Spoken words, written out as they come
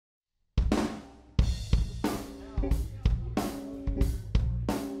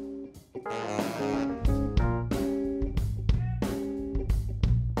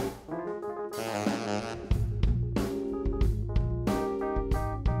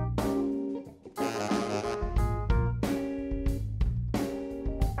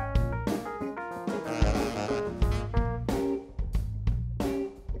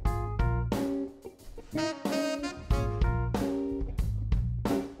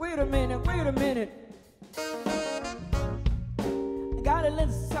wait a minute, wait a minute. I got a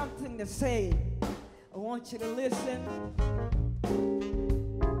little something to say. I want you to listen.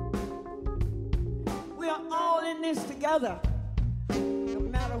 We are all in this together. No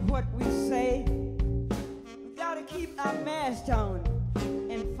matter what we say, we gotta keep our mask on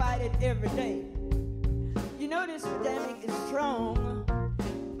and fight it every day. You know this pandemic is strong,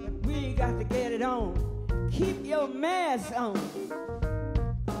 but we got to get it on. Keep your mask on.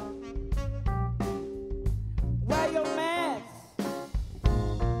 Wear your mask.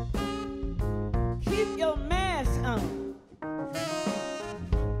 Keep your mask on.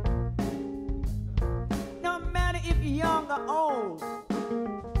 No matter if you're young or old,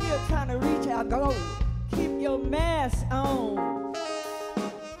 you're trying to reach our goal. Keep your mask on.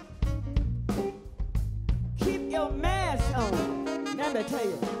 Keep your mask on. Let me tell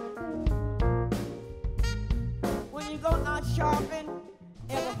you. When you go out shopping,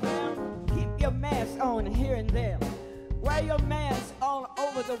 everywhere, keep your mask on here and there. Wear your mask all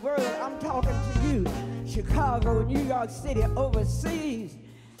over the world. I'm talking to you. Chicago, New York City, overseas,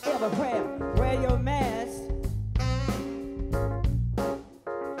 everywhere. Wear your mask.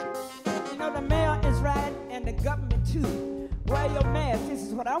 You know the mayor is right and the government too. Wear your mask. This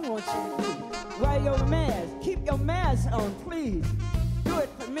is what I want you to do. Wear your mask. Keep your mask on, please. Do it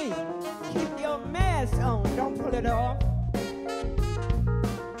for me. Keep your mask on. Don't pull it off.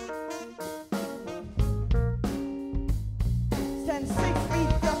 Stand 6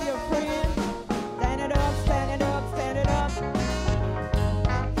 feet from your friend. Stand it up, stand it up, stand it up.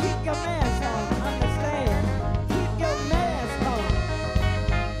 Keep your mask on. Understand? Keep your mask on.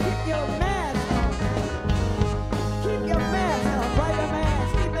 Keep your mask on. Keep your mask on. Wear your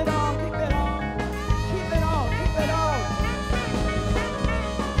mask. Keep it on. Keep it on. Keep it on. Keep it on.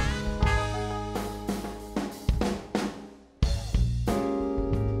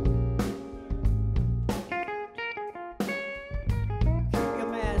 Keep your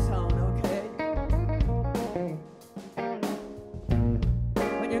mask on, okay?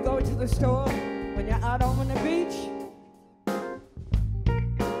 When you go to the store, when you're out on the beach,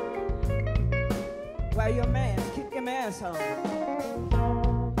 wear your mask. Keep your mask on.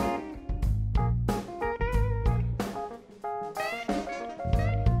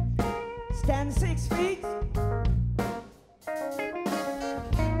 Stand 6 feet.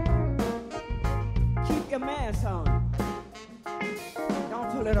 Keep your mask on. Don't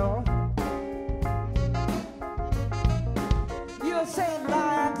pull it off. You're saying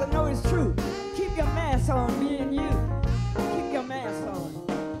lies, I know it's true. Keep your mask on, me and you. Keep your mask on.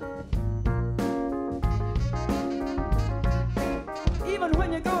 Even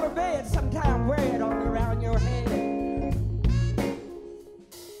when you go to bed, sometimes wear it all around your head.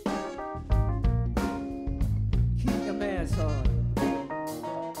 Keep your mask on.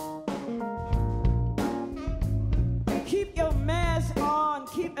 Keep your mask on,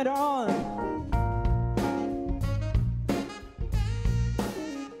 keep it on.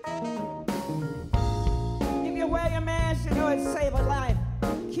 If you wear your mask, you know it saves a life.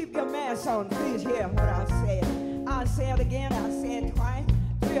 Keep your mask on. Please hear what I said. I'll say it again, I'll say it twice,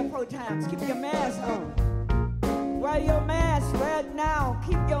 3 or 4 times. Keep your mask on. Wear your mask right now.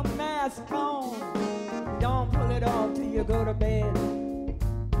 Keep your mask on. Don't pull it off till you go to bed.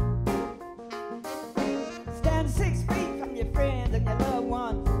 Stand 6 feet from your friends and your loved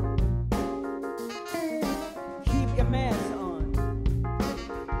ones. Keep your mask on.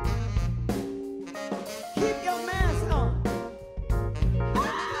 Keep your mask on.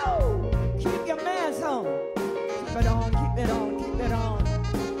 Ow! Keep your mask on. Keep it on, keep it on, keep it on.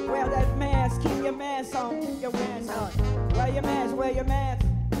 Wear that mask, keep your mask on, keep your mask on. Wear your mask, wear your mask.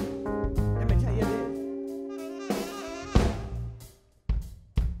 Let me tell you this.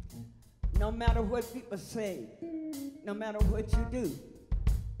 No matter what people say, no matter what you do,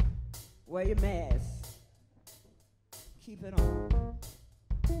 wear your mask. Keep it on.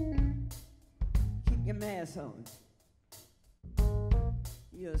 Keep your mask on.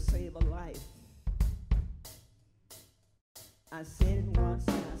 You'll save a life. I said it once,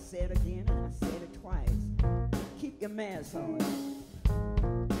 and I said it again, and I said it twice. Keep your mask on.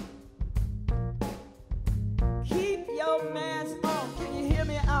 Keep your mask on. Can you hear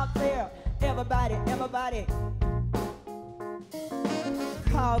me out there? Everybody, everybody.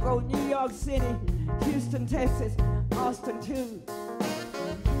 Chicago, New York City, Houston, Texas, Austin too.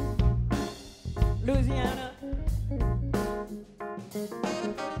 Louisiana.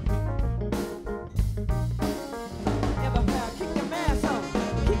 Everywhere, keep your mask on.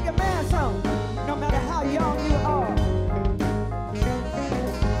 Keep your mask on. No matter how young you are.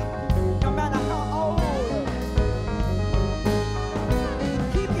 No matter how old.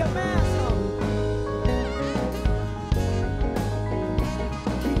 Keep your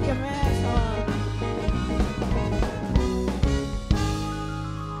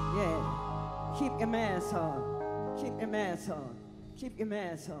on. Keep your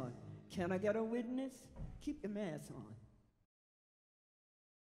mask on. Can I get a witness? Keep your mask on.